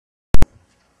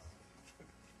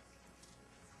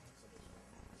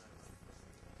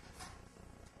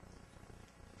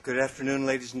Good afternoon,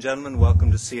 ladies and gentlemen. Welcome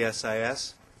to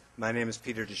CSIS. My name is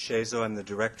Peter DeShazo. I'm the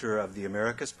Director of the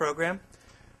Americas Program.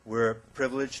 We're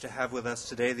privileged to have with us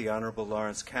today the Honorable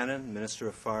Lawrence Cannon, Minister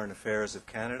of Foreign Affairs of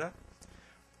Canada.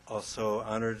 Also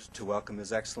honored to welcome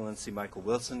His Excellency Michael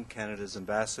Wilson, Canada's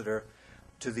Ambassador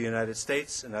to the United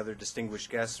States, and other distinguished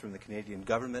guests from the Canadian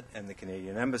Government and the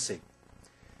Canadian Embassy.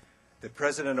 That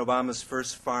President Obama's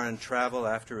first foreign travel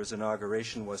after his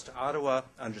inauguration was to Ottawa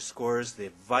underscores the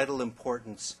vital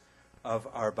importance of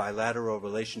our bilateral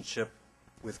relationship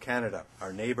with Canada,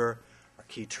 our neighbor, our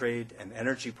key trade and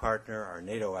energy partner, our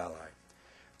NATO ally.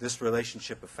 This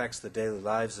relationship affects the daily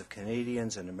lives of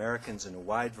Canadians and Americans in a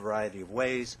wide variety of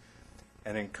ways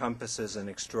and encompasses an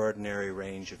extraordinary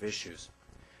range of issues.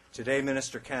 Today,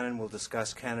 Minister Cannon will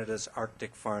discuss Canada's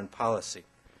Arctic foreign policy.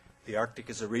 The Arctic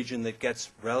is a region that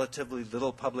gets relatively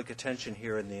little public attention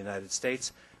here in the United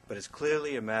States, but is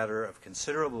clearly a matter of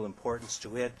considerable importance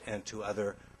to it and to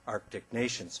other Arctic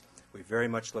nations. We very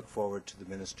much look forward to the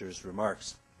Minister's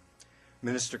remarks.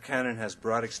 Minister Cannon has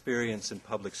broad experience in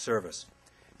public service.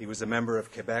 He was a member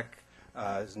of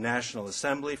Quebec's National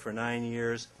Assembly for 9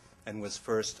 years and was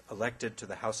first elected to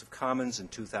the House of Commons in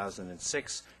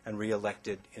 2006 and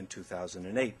re-elected in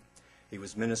 2008. He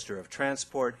was Minister of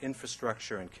Transport,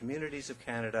 Infrastructure and Communities of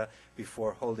Canada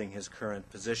before holding his current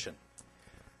position.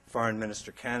 Foreign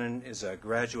Minister Cannon is a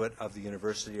graduate of the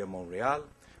University of Montreal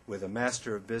with a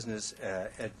Master of Business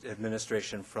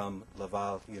Administration from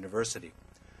Laval University.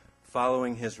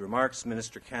 Following his remarks,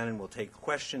 Minister Cannon will take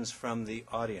questions from the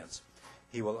audience.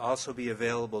 He will also be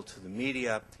available to the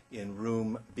media in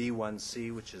room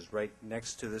B1C, which is right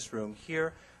next to this room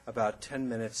here, about 10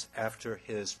 minutes after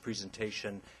his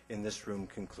presentation in this room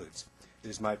concludes. It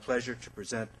is my pleasure to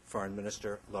present Foreign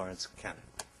Minister Lawrence Cannon.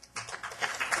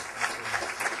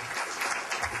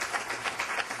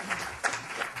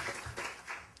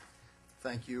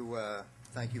 Thank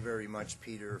you very much,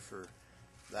 Peter, for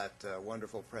that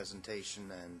wonderful presentation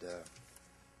and at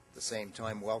the same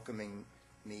time welcoming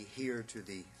me here to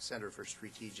the Center for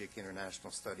Strategic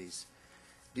International Studies.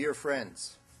 Dear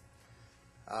friends,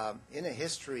 in a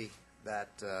history that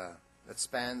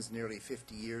spans nearly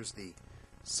 50 years, the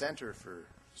Center for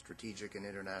Strategic and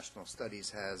International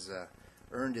Studies has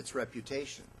earned its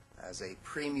reputation as a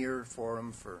premier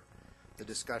forum for the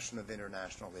discussion of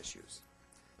international issues.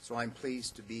 So I'm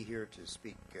pleased to be here to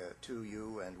speak to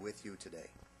you and with you today.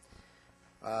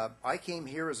 I came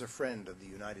here as a friend of the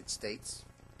United States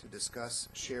to discuss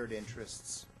shared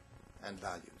interests and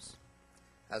values.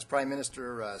 As Prime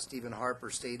Minister Stephen Harper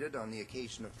stated on the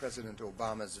occasion of President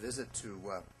Obama's visit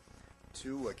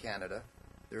to Canada,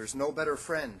 there is no better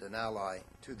friend and ally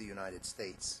to the United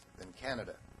States than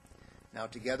Canada. Now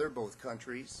together, both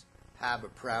countries have a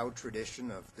proud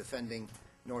tradition of defending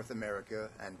North America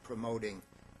and promoting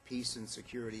peace and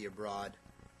security abroad,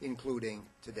 including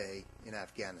today in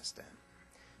Afghanistan.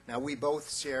 Now we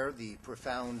both share the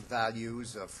profound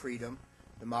values of freedom,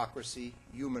 democracy,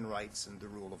 human rights, and the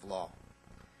rule of law.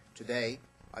 Today,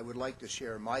 I would like to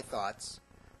share my thoughts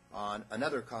on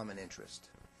another common interest,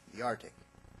 the Arctic.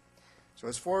 So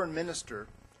as Foreign Minister,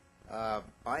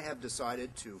 I have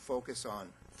decided to focus on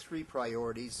three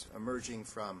priorities emerging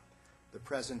from the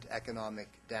present economic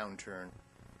downturn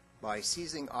by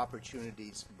seizing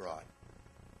opportunities abroad: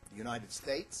 the United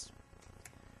States,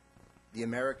 the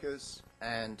Americas,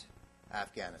 and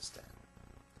Afghanistan.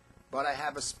 But I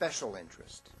have a special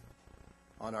interest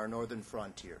on our northern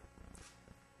frontier.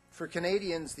 For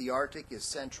Canadians, the Arctic is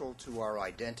central to our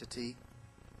identity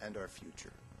and our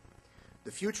future.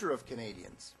 The future of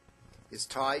Canadians is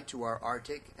tied to our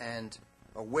Arctic, and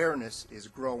awareness is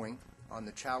growing on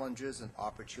the challenges and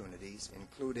opportunities,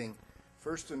 including,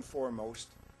 first and foremost,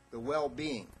 the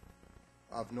well-being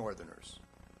of Northerners.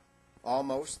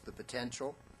 The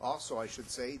potential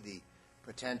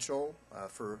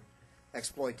for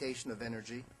exploitation of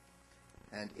energy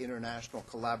and international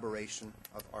collaboration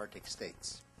of Arctic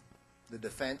states, the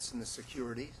defense and the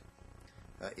security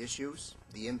issues,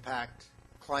 the impact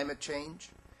of climate change,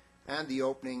 and the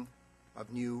opening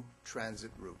of new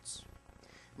transit routes.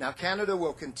 Now, Canada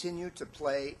will continue to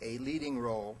play a leading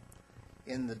role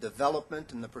in the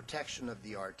development and the protection of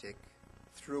the Arctic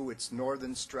through its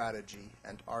Northern Strategy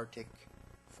and Arctic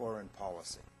foreign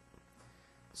policy.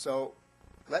 So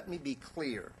let me be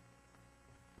clear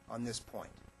on this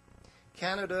point.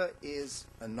 Canada is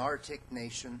an Arctic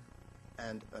nation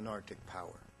and an Arctic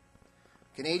power.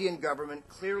 Canadian government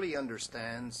clearly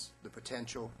understands the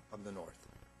potential of the North.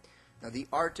 Now, the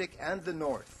Arctic and the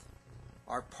North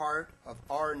are part of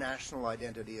our national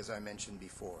identity, as I mentioned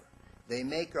before. They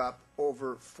make up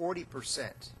over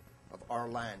 40% of our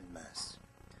land mass.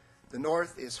 The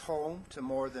North is home to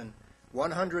more than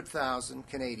 100,000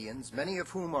 Canadians, many of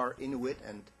whom are Inuit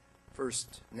and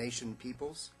First Nation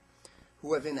peoples,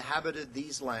 who have inhabited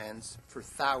these lands for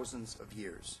thousands of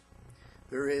years.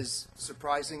 There is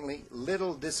surprisingly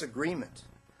little disagreement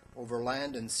over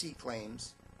land and sea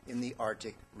claims in the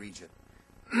Arctic region.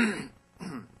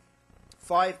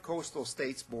 5 coastal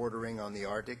states bordering on the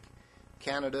Arctic,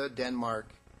 Canada, Denmark,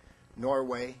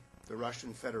 Norway, the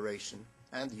Russian Federation,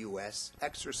 and the U.S.,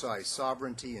 exercise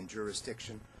sovereignty and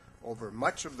jurisdiction over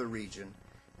much of the region,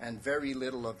 and very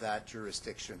little of that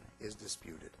jurisdiction is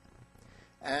disputed.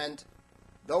 And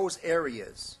those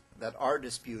areas that are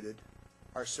disputed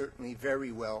are certainly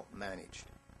very well managed.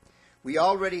 We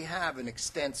already have an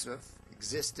extensive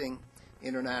existing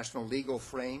international legal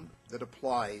frame that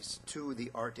applies to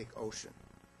the Arctic Ocean,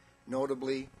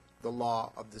 notably the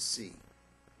law of the sea,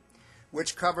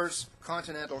 which covers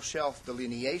continental shelf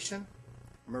delineation,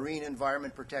 marine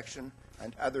environment protection,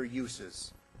 and other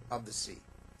uses of the sea.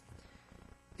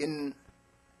 In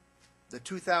the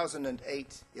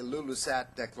 2008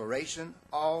 Ilulissat Declaration,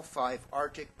 all 5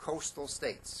 Arctic coastal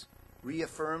states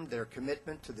reaffirmed their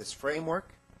commitment to this framework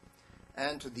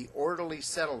and to the orderly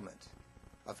settlement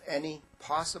of any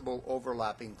possible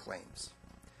overlapping claims.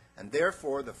 And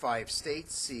therefore, the 5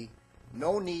 states see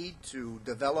no need to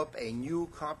develop a new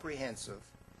comprehensive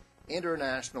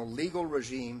international legal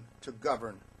regime to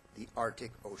govern the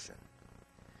Arctic Ocean.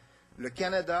 Le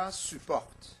Canada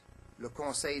supporte le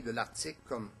Conseil de l'Arctique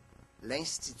comme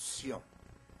l'institution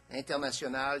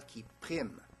internationale qui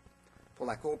prime pour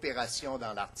la coopération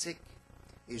dans l'Arctique,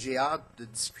 et j'ai hâte de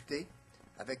discuter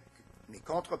avec mes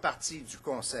contreparties du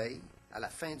Conseil à la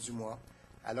fin du mois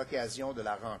à l'occasion de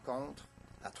la rencontre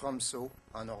à Tromsø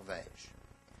en Norvège.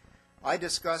 I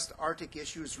discussed Arctic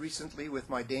issues recently with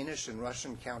my Danish and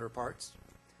Russian counterparts,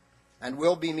 and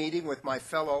will be meeting with my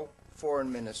fellow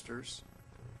foreign ministers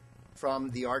from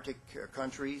the Arctic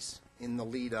countries in the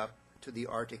lead-up to the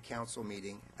Arctic Council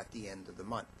meeting at the end of the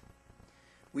month.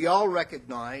 We all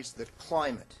recognize that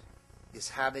climate is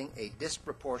having a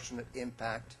disproportionate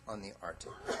impact on the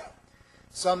Arctic.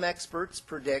 Some experts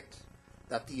predict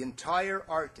that the entire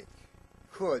Arctic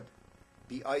could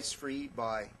be ice-free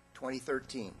by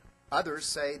 2013. Others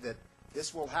say that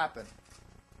this will happen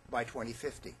by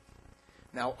 2050.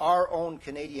 Now, our own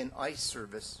Canadian Ice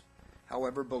Service,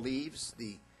 however, believes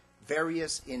the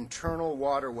various internal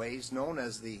waterways known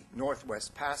as the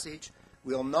Northwest Passage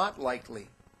will not likely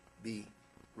be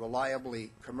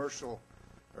reliably commercial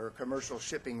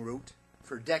shipping route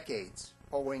for decades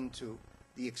owing to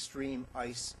the extreme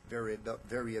ice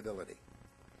variability.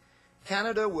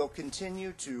 Canada will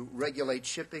continue to regulate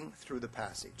shipping through the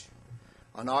passage.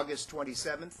 On August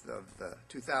 27th of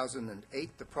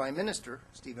 2008, the Prime Minister,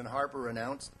 Stephen Harper,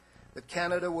 announced that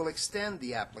Canada will extend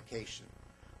the application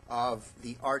of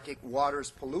the Arctic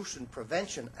Waters Pollution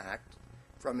Prevention Act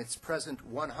from its present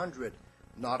 100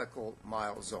 nautical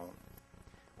mile zone.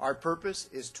 Our purpose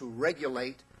is to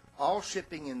regulate all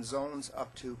shipping in zones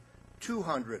up to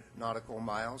 200 nautical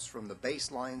miles from the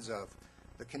baselines of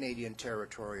the Canadian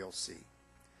Territorial Sea.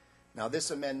 Now,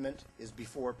 this amendment is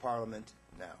before Parliament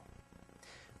now.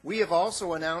 We have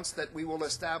also announced that we will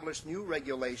establish a new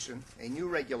regulation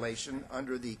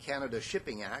under the Canada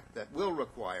Shipping Act that will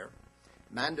require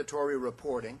mandatory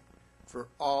reporting for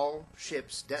all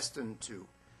ships destined to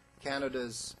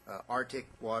Canada's Arctic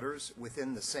waters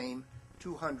within the same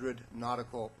 200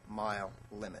 nautical mile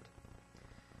limit.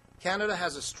 Canada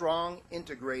has a strong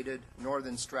integrated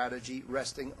northern strategy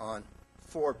resting on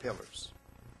 4 pillars: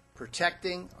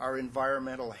 protecting our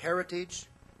environmental heritage,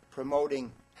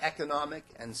 promoting economic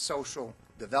and social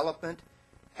development,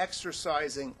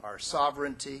 exercising our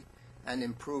sovereignty, and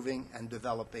improving and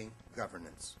developing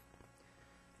governance.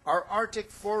 Our Arctic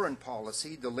foreign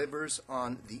policy delivers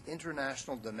on the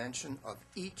international dimension of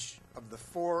each of the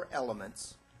 4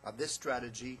 elements of this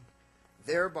strategy,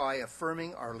 thereby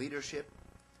affirming our leadership,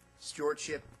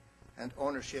 stewardship, and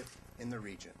ownership in the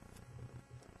region.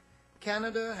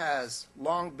 Canada has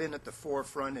long been at the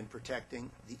forefront in protecting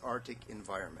the Arctic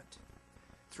environment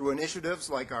through initiatives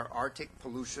like our Arctic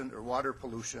Pollution or Water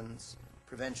Pollutions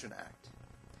Prevention Act.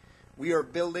 We are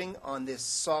building on this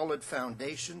solid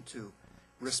foundation to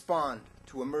respond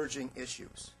to emerging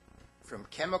issues, from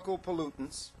chemical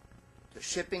pollutants to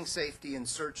shipping safety and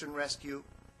search and rescue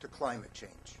to climate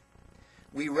change.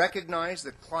 We recognize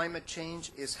that climate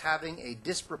change is having a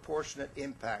disproportionate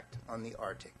impact on the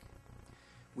Arctic.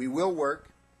 We will work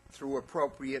through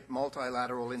appropriate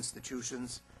multilateral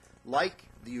institutions like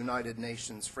the United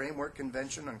Nations Framework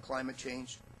Convention on Climate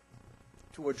Change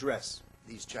to address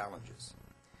these challenges.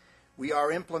 We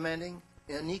are implementing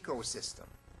an ecosystem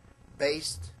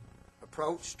based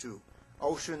approach to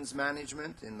oceans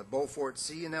management in the Beaufort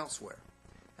Sea and elsewhere,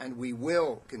 and we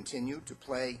will continue to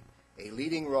play a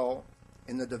leading role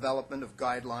in the development of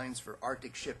guidelines for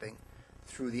Arctic shipping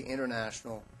through the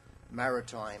International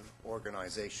Maritime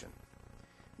Organization.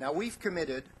 Now, we've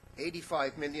committed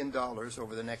 $85 million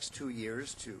over the next 2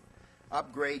 years to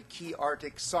upgrade key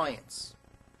Arctic science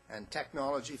and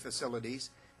technology facilities,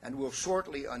 and will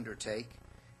shortly undertake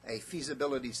a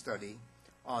feasibility study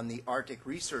on the Arctic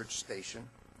Research Station,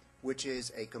 which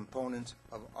is a component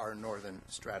of our Northern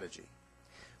Strategy.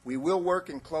 We will work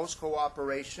in close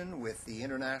cooperation with the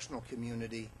international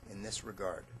community in this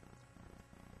regard.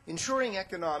 Ensuring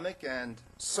economic and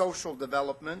social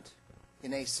development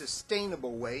in a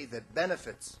sustainable way that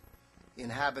benefits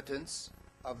inhabitants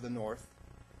of the North,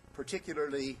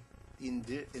 particularly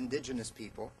indigenous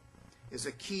people, is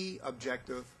a key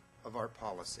objective of our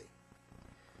policy.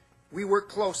 We work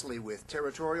closely with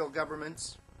territorial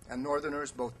governments and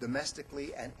Northerners, both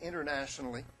domestically and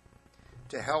internationally,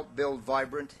 to help build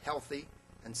vibrant, healthy,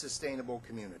 and sustainable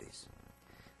communities.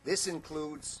 This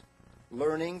includes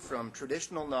learning from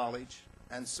traditional knowledge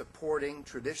and supporting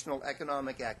traditional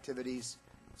economic activities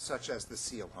such as the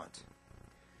seal hunt.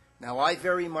 Now, I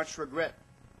very much regret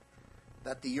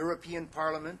that the European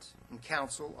Parliament and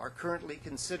Council are currently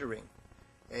considering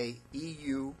a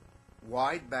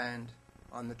EU-wide ban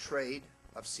on the trade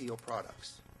of seal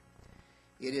products.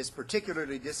 It is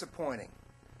particularly disappointing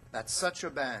that such a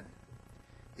ban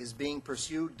is being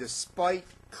pursued despite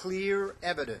clear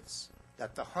evidence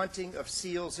that the hunting of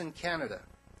seals in Canada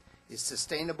is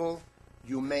sustainable,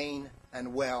 humane,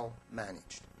 and well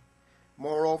managed.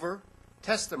 Moreover,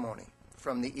 testimony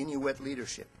from the Inuit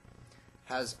leadership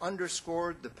has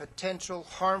underscored the potential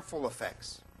harmful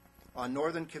effects on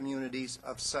northern communities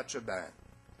of such a ban.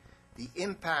 The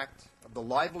impact of the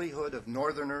livelihood of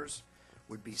Northerners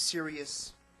would be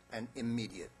serious and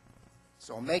immediate.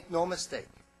 So make no mistake,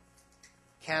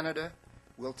 Canada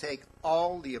will take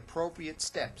all the appropriate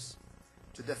steps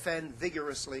to defend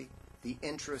vigorously the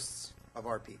interests of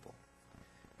our people.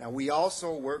 Now, we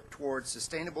also work towards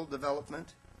sustainable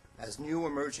development as new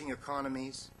emerging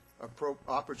economies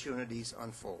opportunities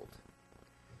unfold.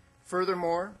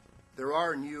 Furthermore, there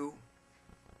are new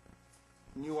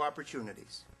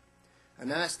opportunities.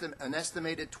 An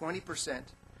estimated 20%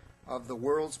 of the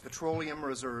world's petroleum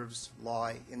reserves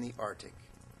lie in the Arctic,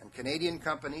 and Canadian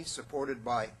companies, supported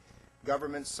by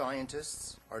government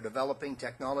scientists, are developing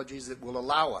technologies that will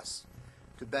allow us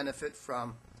to benefit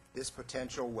from this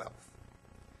potential wealth.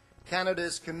 Canada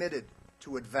is committed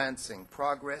to advancing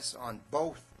progress on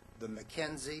both the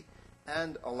Mackenzie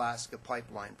and Alaska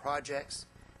pipeline projects,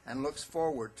 and looks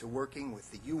forward to working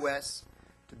with the U.S.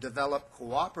 to develop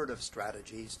cooperative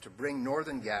strategies to bring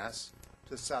northern gas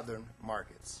to southern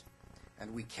markets.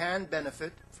 And we can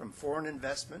benefit from foreign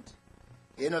investment,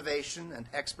 innovation, and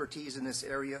expertise in this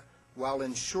area while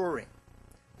ensuring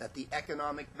that the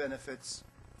economic benefits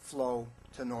flow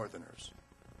to Northerners.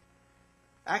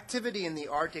 Activity in the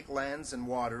Arctic lands and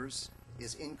waters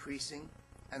is increasing,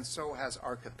 and so has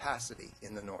our capacity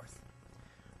in the North.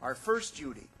 Our first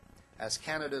duty as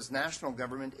Canada's national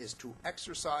government is to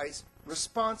exercise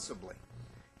responsibly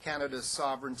Canada's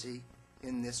sovereignty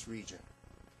in this region.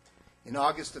 In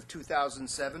August of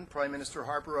 2007, Prime Minister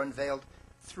Harper unveiled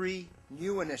 3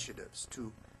 new initiatives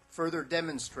to further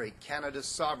demonstrate Canada's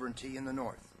sovereignty in the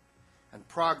North, and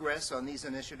progress on these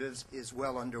initiatives is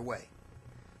well underway.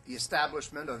 The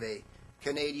establishment of a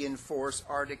Canadian Force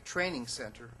Arctic Training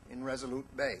Centre in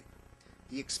Resolute Bay,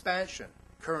 the expansion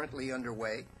currently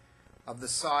underway of the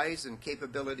size and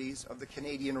capabilities of the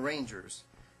Canadian Rangers,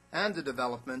 and the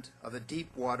development of a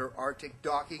deep-water Arctic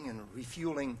docking and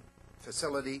refueling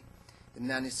facility in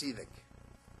Nanisivik.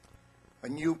 A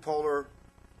new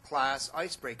polar-class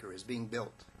icebreaker is being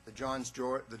built, the John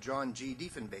G.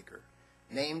 Diefenbaker,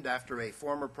 named after a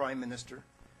former Prime Minister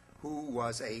who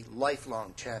was a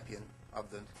lifelong champion of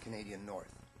the Canadian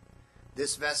North.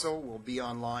 This vessel will be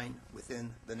online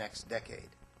within the next decade.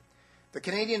 The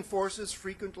Canadian forces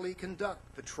frequently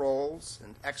conduct patrols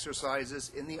and exercises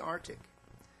in the Arctic.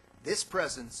 This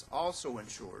presence also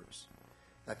ensures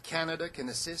that Canada can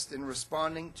assist in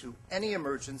responding to any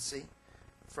emergency,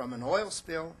 from an oil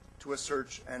spill to a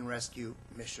search and rescue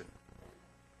mission.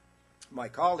 My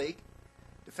colleague,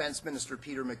 Defence Minister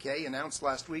Peter MacKay, announced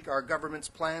last week our government's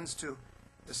plans to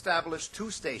establish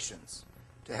 2 stations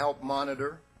to help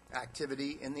monitor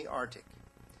activity in the Arctic.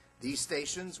 These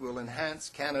stations will enhance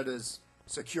Canada's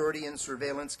security and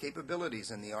surveillance capabilities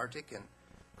in the Arctic and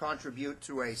contribute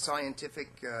to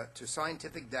scientific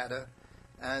data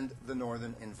and the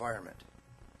northern environment.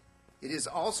 It is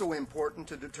also important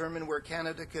to determine where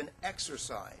Canada can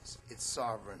exercise its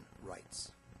sovereign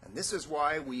rights. And this is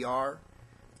why we are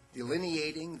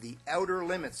delineating the outer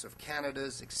limits of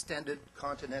Canada's extended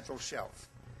continental shelf.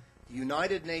 The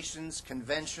United Nations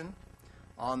Convention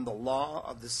on the Law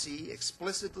of the Sea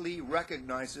explicitly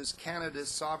recognizes Canada's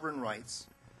sovereign rights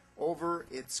over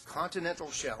its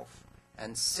continental shelf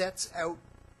and sets out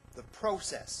the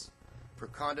process for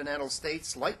continental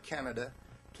states like Canada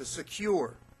to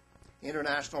secure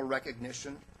international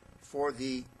recognition for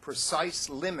the precise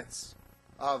limits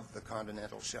of the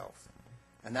continental shelf.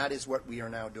 And that is what we are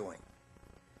now doing.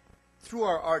 Through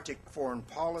our Arctic foreign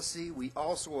policy, we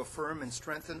also affirm and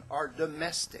strengthen our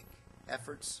domestic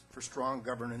efforts for strong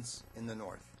governance in the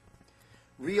North.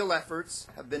 Real efforts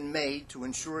have been made to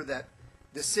ensure that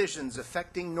decisions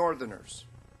affecting Northerners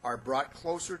are brought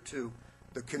closer to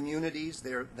the communities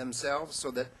themselves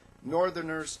so that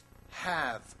Northerners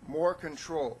have more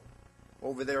control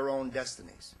over their own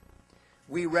destinies.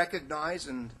 We recognize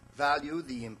and value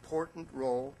the important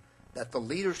role that the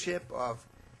leadership of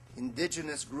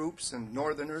Indigenous groups and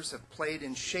Northerners have played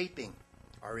in shaping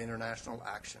our international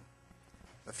action.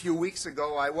 A few weeks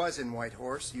ago, I was in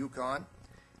Whitehorse, Yukon,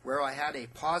 where I had a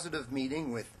positive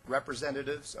meeting with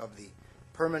representatives of the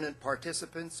permanent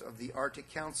participants of the Arctic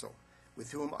Council,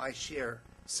 with whom I share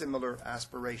similar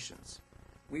aspirations.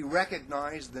 We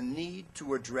recognize the need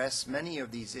to address many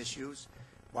of these issues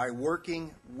by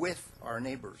working with our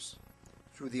neighbors.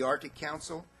 Through the Arctic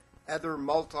Council, other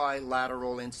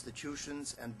multilateral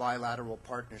institutions and bilateral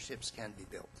partnerships can be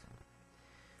built.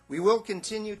 We will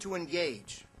continue to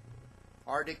engage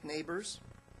Arctic neighbors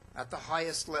at the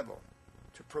highest level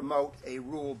to promote a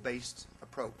rule-based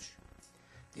approach.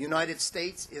 The United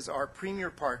States is our premier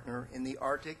partner in the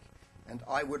Arctic, and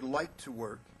I would like to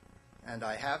work, and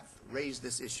I have raised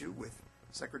this issue with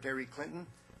Secretary Clinton,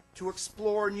 to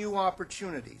explore new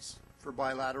opportunities for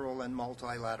bilateral and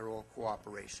multilateral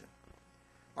cooperation.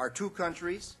 Our two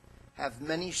countries have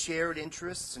many shared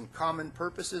interests and common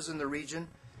purposes in the region,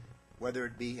 whether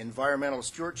it be environmental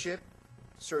stewardship,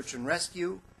 search and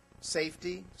rescue,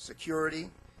 safety, security,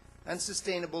 and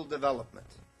sustainable development.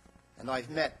 And I've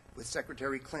met with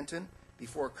Secretary Clinton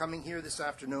before coming here this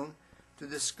afternoon to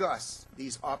discuss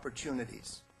these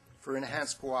opportunities for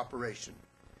enhanced cooperation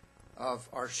of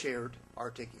our shared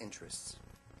Arctic interests.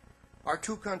 Our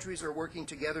two countries are working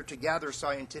together to gather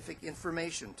scientific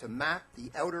information to map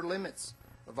the outer limits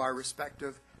of our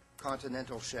respective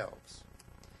continental shelves.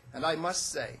 And I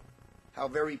must say how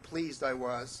very pleased I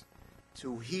was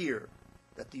to hear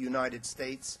that the United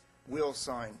States will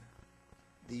sign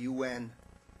the UN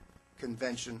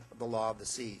Convention of the Law of the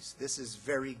Seas. This is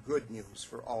very good news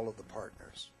for all of the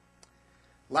partners.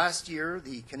 Last year,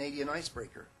 the Canadian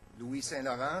icebreaker, Louis Saint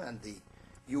Laurent, and the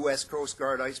U.S. Coast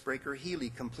Guard icebreaker Healy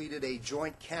completed a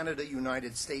joint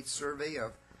Canada-United States survey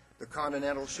of the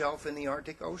continental shelf in the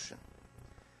Arctic Ocean.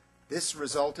 This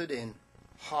resulted in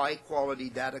high-quality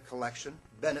data collection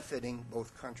benefiting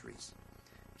both countries.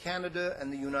 Canada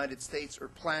and the United States are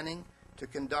planning to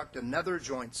conduct another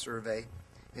joint survey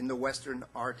in the Western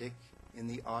Arctic in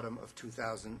the autumn of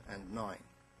 2009.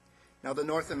 Now, the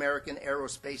North American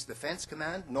Aerospace Defense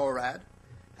Command, NORAD,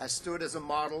 has stood as a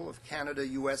model of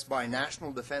Canada-U.S.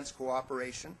 binational defense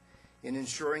cooperation in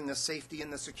ensuring the safety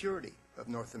and the security of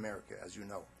North America, as you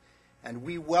know. And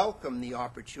we welcome the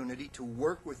opportunity to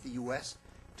work with the U.S.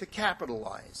 to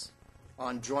capitalize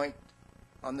on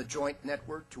the joint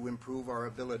network to improve our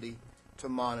ability to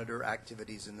monitor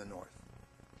activities in the North.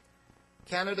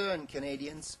 Canada and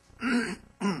Canadians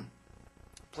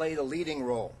played a leading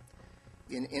role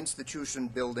in institution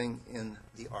building in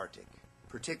the Arctic,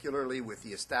 particularly with the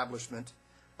establishment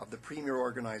of the premier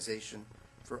organization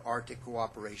for Arctic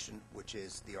cooperation, which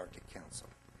is the Arctic Council.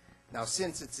 Now,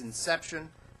 since its inception,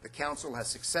 the Council has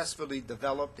successfully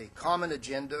developed a common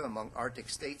agenda among Arctic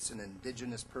states and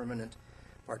Indigenous permanent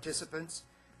participants,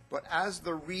 but as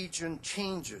the region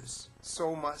changes,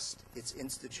 so must its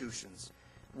institutions.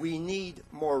 We need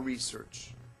more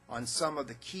research on some of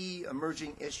the key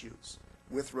emerging issues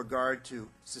with regard to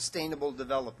sustainable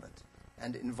development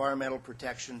and environmental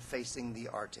protection facing the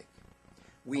Arctic.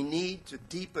 We need to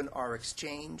deepen our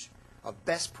exchange of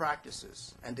best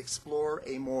practices and explore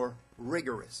a more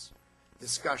rigorous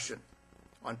discussion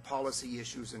on policy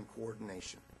issues and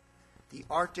coordination. The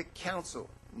Arctic Council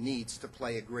needs to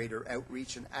play a greater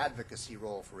outreach and advocacy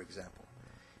role, for example,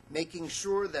 making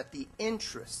sure that the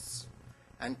interests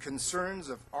and concerns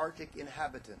of Arctic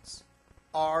inhabitants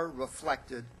are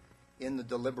reflected in the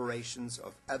deliberations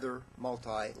of other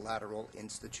multilateral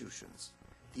institutions.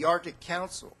 The Arctic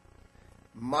Council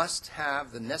must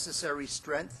have the necessary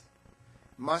strength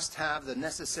must have the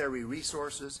necessary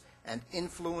resources and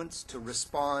influence to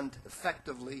respond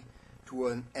effectively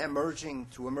to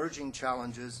emerging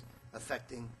challenges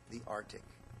affecting the Arctic.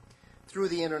 Through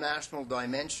the international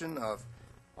dimension of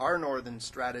our Northern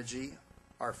strategy,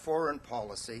 our foreign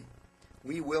policy,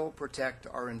 we will protect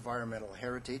our environmental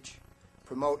heritage,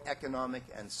 promote economic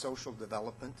and social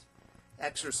development,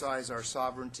 exercise our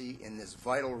sovereignty in this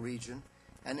vital region,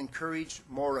 and encourage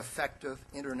more effective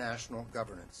international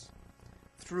governance.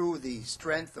 Through the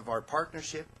strength of our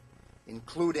partnership,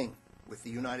 including with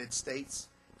the United States,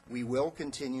 we will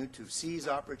continue to seize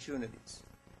opportunities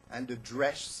and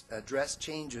address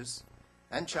changes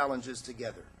and challenges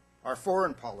together. Our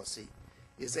foreign policy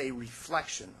is a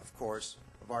reflection, of course,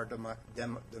 of our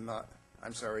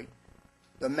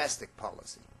domestic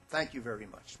policy. Thank you very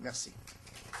much. Merci.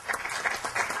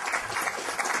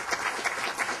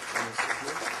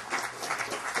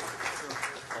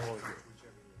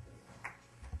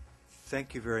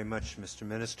 Thank you very much, Mr.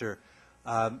 Minister.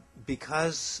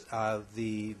 Because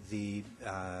the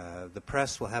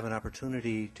press will have an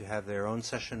opportunity to have their own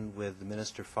session with the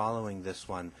Minister following this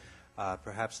one,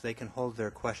 perhaps they can hold their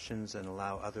questions and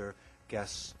allow other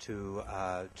guests to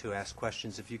ask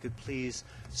questions. If you could please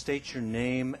state your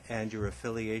name and your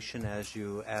affiliation as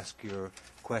you ask your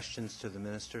questions to the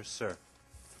Minister. Sir.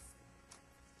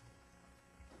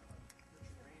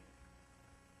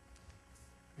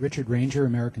 Richard Ranger,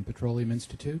 American Petroleum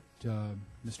Institute.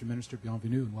 Mr. Minister,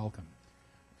 bienvenue and welcome.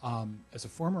 As a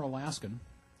former Alaskan,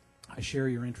 I share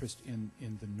your interest in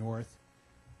the North.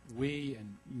 We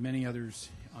and many others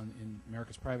in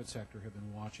America's private sector have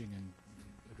been watching and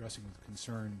addressing with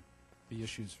concern the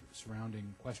issues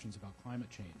surrounding questions about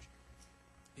climate change.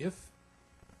 If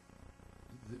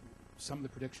some of the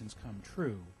predictions come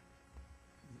true,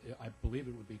 I believe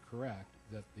it would be correct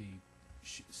that the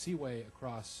seaway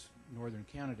across northern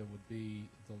Canada would be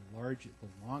the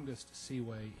longest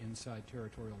seaway inside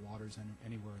territorial waters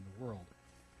anywhere in the world.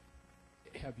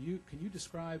 Can you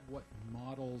describe what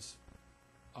models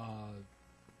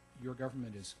your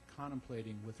government is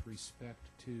contemplating with respect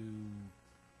to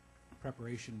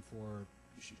preparation for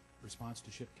response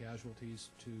to ship casualties,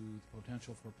 to the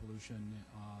potential for pollution,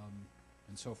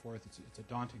 and so forth? It's a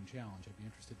daunting challenge. I'd be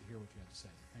interested to hear what you have to say.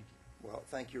 Thank you. Well,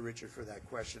 thank you, Richard, for that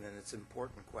question, and it's an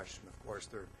important question. Of course,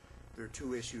 there are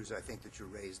two issues I think that you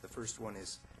raised. The first one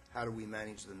is how do we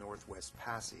manage the Northwest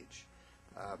Passage?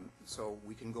 So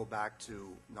we can go back to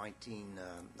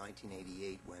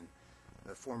 1988 when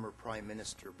the former Prime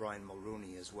Minister Brian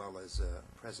Mulroney, as well as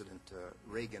President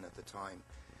Reagan at the time,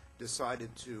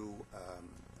 decided to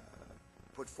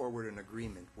put forward an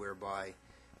agreement whereby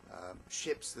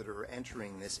ships that are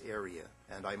entering this area,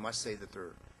 and I must say that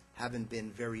there haven't been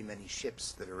very many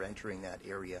ships that are entering that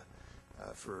area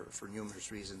for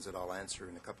numerous reasons that I'll answer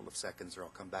in a couple of seconds or I'll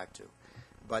come back to.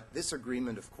 But this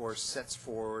agreement, of course, sets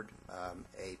forward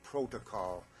a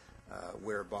protocol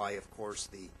whereby, of course,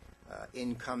 the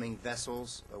incoming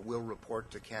vessels will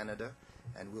report to Canada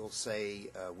and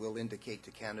will indicate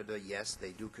to Canada, yes,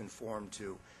 they do conform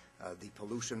to the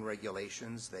pollution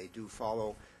regulations. They do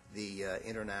follow the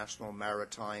international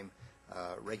maritime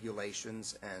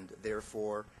regulations, and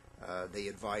therefore they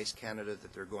advise Canada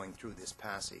that they're going through this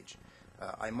passage.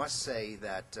 I must say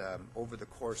that over the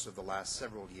course of the last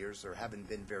several years, there haven't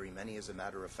been very many. As a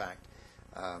matter of fact,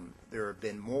 there have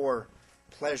been more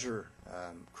pleasure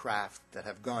craft that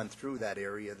have gone through that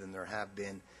area than there have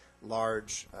been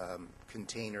large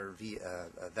container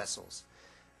vessels.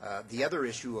 The other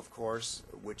issue, of course,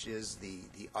 which is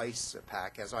the ice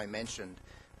pack. As I mentioned,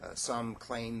 some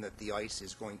claim that the ice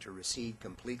is going to recede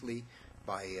completely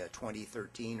by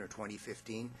 2013 or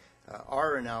 2015.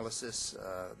 Our analysis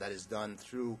that is done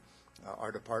through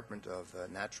our Department of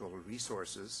Natural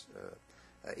Resources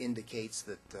indicates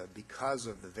that because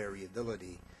of the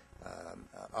variability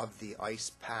of the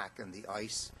ice pack and the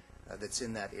ice that's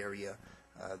in that area,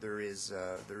 there is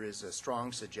a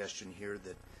strong suggestion here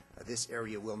that this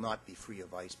area will not be free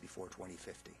of ice before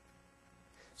 2050.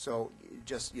 So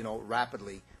just,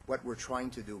 rapidly, what we're trying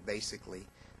to do basically,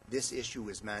 this issue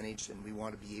is managed, and we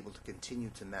want to be able to continue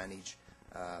to manage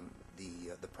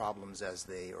the problems as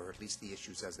they, or at least the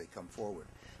issues as they come forward.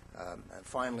 And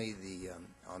finally,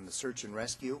 on the search and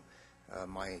rescue,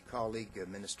 my colleague,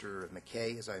 Minister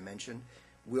McKay, as I mentioned,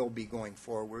 will be going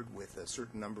forward with a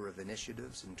certain number of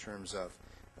initiatives in terms of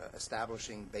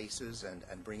establishing bases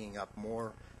and bringing up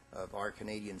more of our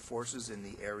Canadian forces in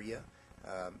the area.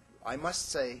 I must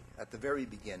say at the very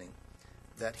beginning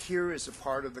that here is a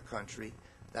part of the country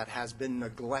that has been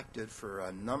neglected for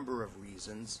a number of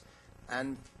reasons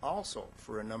and also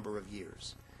for a number of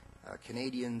years.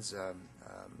 Canadians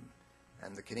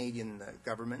and the Canadian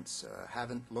governments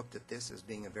haven't looked at this as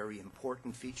being a very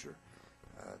important feature.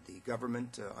 The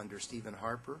government under Stephen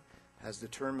Harper has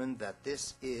determined that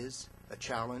this is a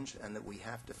challenge and that we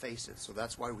have to face it. So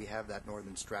that's why we have that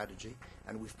Northern Strategy,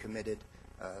 and we've committed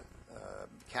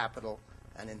capital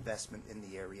and investment in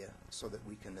the area so that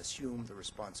we can assume the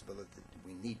responsibility that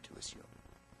we need to assume.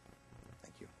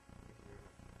 Thank you.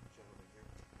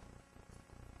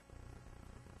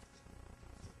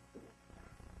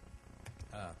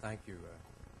 Thank you.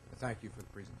 Thank you for the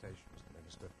presentation, Mr.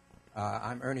 Minister.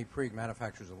 I'm Ernie Prieg,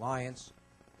 Manufacturers Alliance,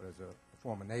 but as a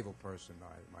former naval person,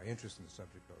 my interest in the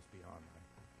subject goes beyond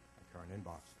my current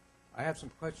inbox. I have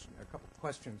a couple of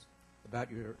questions about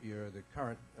the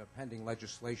current pending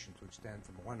legislation to extend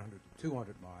from 100 to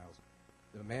 200 miles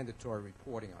the mandatory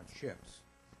reporting on ships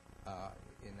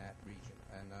in that region.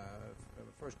 And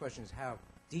the first question is, how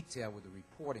detailed would the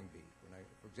reporting be?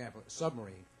 For example, a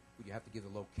submarine, would you have to give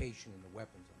the location and the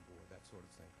weapons on board, that sort of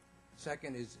thing?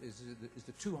 Second is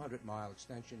the 200-mile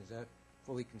extension, is that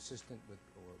fully consistent with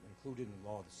or included in the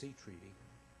Law of the Sea Treaty?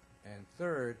 And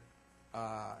third,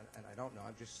 and I don't know,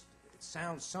 it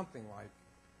sounds something like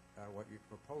what you're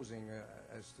proposing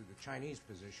as to the Chinese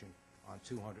position on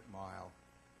 200-mile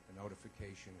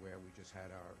notification, where we just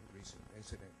had our recent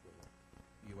incident with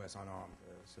a U.S. unarmed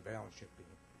surveillance ship being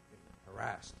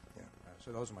harassed. Yeah.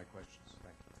 So those are my questions.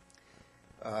 Thank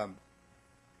you.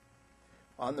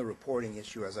 On the reporting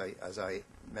issue, as I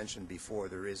mentioned before,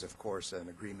 there is, of course, an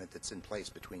agreement that's in place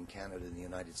between Canada and the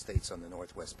United States on the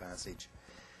Northwest Passage.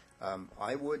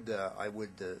 I would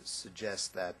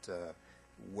suggest that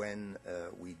when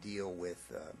we deal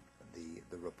with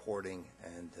the reporting,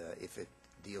 and if it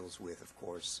deals with, of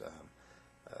course,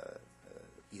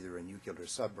 either a nuclear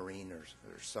submarine or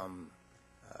some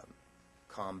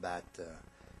combat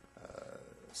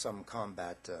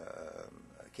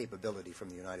capability from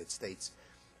the United States,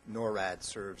 NORAD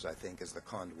serves, I think, as the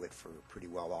conduit for pretty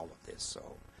well all of this.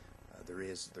 So there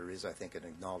is, I think, an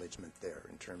acknowledgement there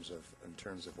in terms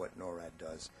of what NORAD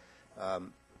does.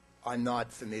 I'm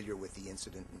not familiar with the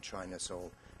incident in China,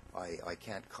 so I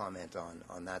can't comment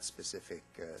on that specific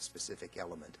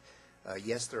element.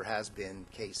 Yes, there has been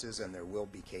cases, and there will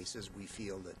be cases. We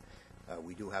feel that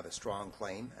we do have a strong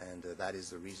claim, and that is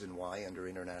the reason why, under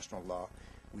international law,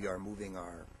 we are moving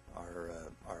our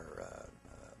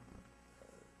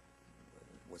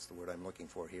what's the word I'm looking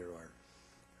for here?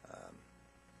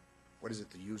 What is it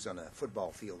to use on a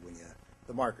football field when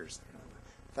the markers?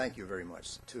 Thank you very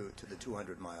much, to the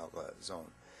 200-mile zone.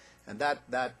 And that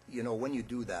when you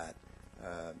do that,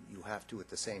 you have to at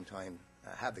the same time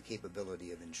have the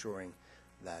capability of ensuring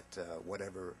that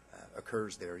whatever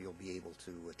occurs there, you'll be able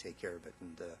to take care of it,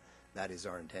 and that is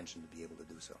our intention, to be able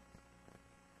to do so.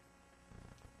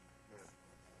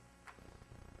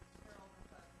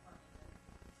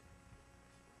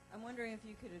 I'm wondering if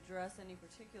you could address any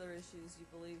particular issues you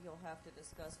believe you'll have to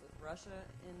discuss with Russia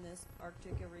in this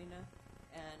Arctic arena,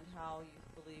 and how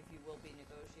you believe you will be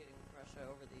negotiating with Russia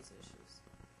over these issues.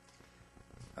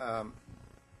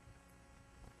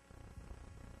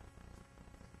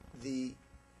 The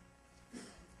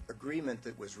agreement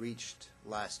that was reached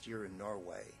last year in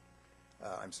Norway,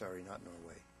 I'm sorry, not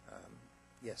Norway,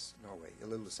 yes, Norway,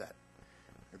 Ilulissat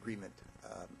agreement,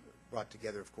 brought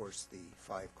together, of course, the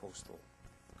 5 coastal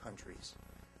countries.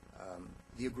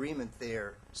 The agreement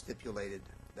there stipulated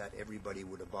that everybody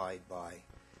would abide by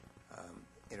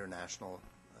international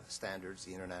standards,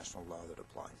 the international law that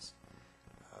applies.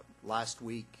 Last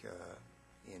week,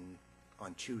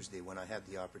 on Tuesday, when I had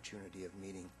the opportunity of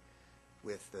meeting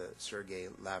with Sergei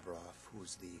Lavrov,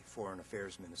 who's the Foreign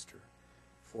Affairs Minister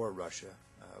for Russia,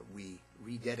 we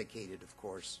rededicated, of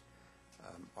course,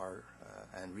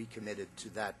 and recommitted to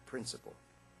that principle.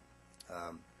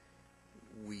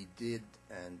 We did,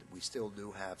 and we still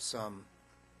do have some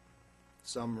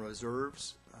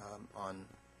reserves on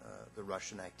the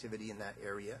Russian activity in that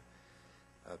area,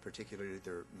 particularly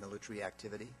their military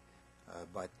activity.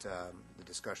 But the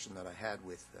discussion that I had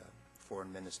with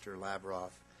Foreign Minister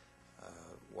Lavrov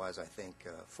was, I think,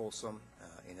 fulsome,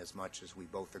 in as much as we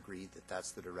both agreed that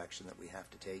that's the direction that we have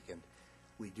to take, and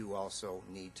we do also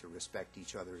need to respect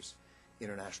each other's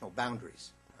international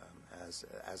boundaries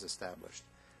as established.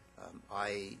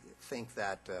 I think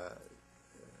that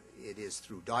it is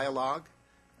through dialogue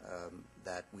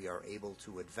that we are able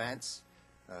to advance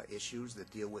issues that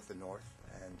deal with the North,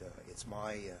 and it's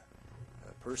my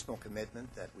personal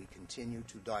commitment that we continue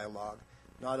to dialogue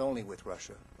not only with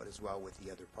Russia, but as well with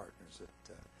the other partners that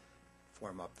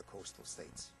form up the coastal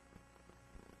states.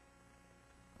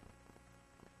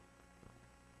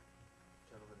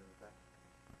 Gentleman in the back.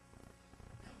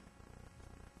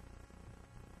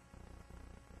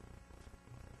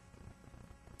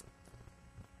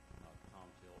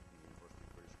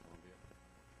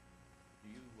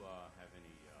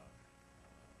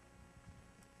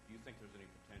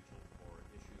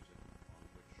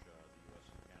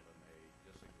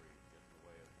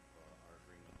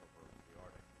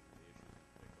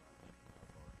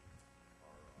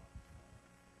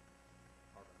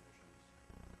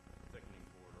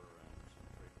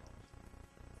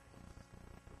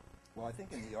 Well, I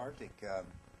think in the Arctic,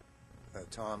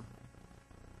 Tom,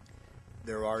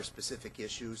 there are specific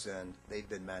issues, and they've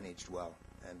been managed well,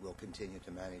 and we'll continue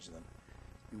to manage them.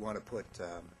 We want to put,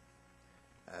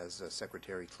 as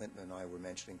Secretary Clinton and I were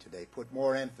mentioning today, put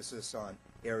more emphasis on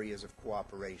areas of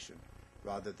cooperation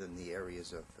rather than the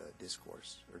areas of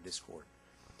discourse or discord.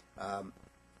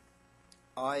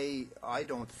 I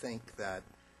don't think that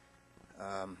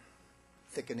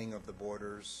thickening of the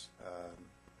borders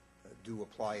do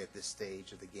apply at this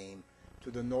stage of the game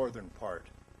to the northern part,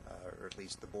 or at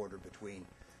least the border between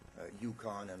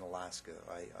Yukon and Alaska.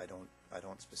 I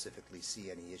don't specifically see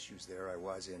any issues there. I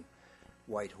was in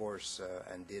Whitehorse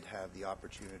and did have the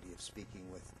opportunity of speaking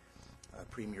with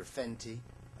Premier Fenty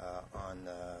on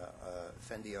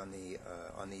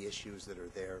the issues that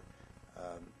are there.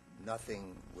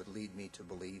 Nothing would lead me to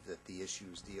believe that the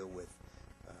issues deal with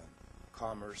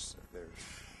commerce. There's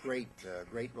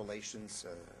great relations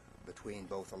between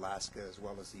both Alaska as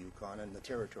well as the Yukon and the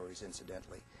territories,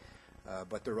 incidentally.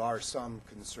 But there are some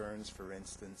concerns, for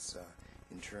instance,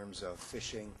 in terms of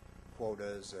fishing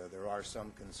quotas. There are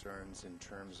some concerns in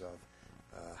terms of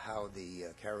how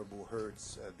the caribou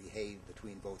herds behave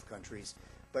between both countries,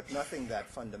 but nothing that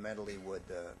fundamentally would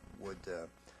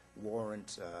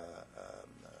warrant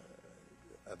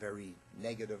a very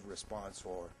negative response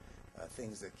or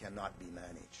things that cannot be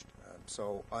managed.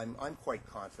 So I'm quite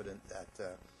confident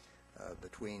that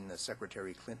between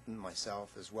Secretary Clinton,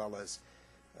 myself, as well as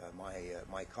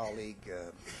my colleague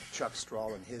Chuck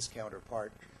Strahl and his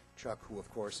counterpart, Chuck, who of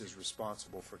course is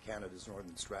responsible for Canada's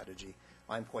Northern Strategy,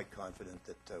 I'm quite confident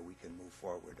that we can move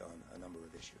forward on a number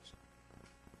of issues.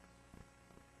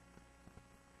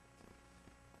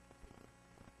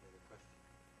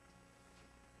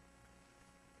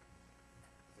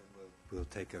 We'll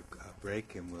take a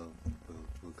break, and we'll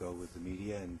go with the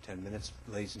media in 10 minutes.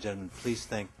 Ladies and gentlemen, please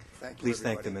thank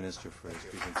the Minister for his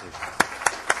presentation.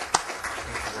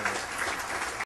 Thank you very much.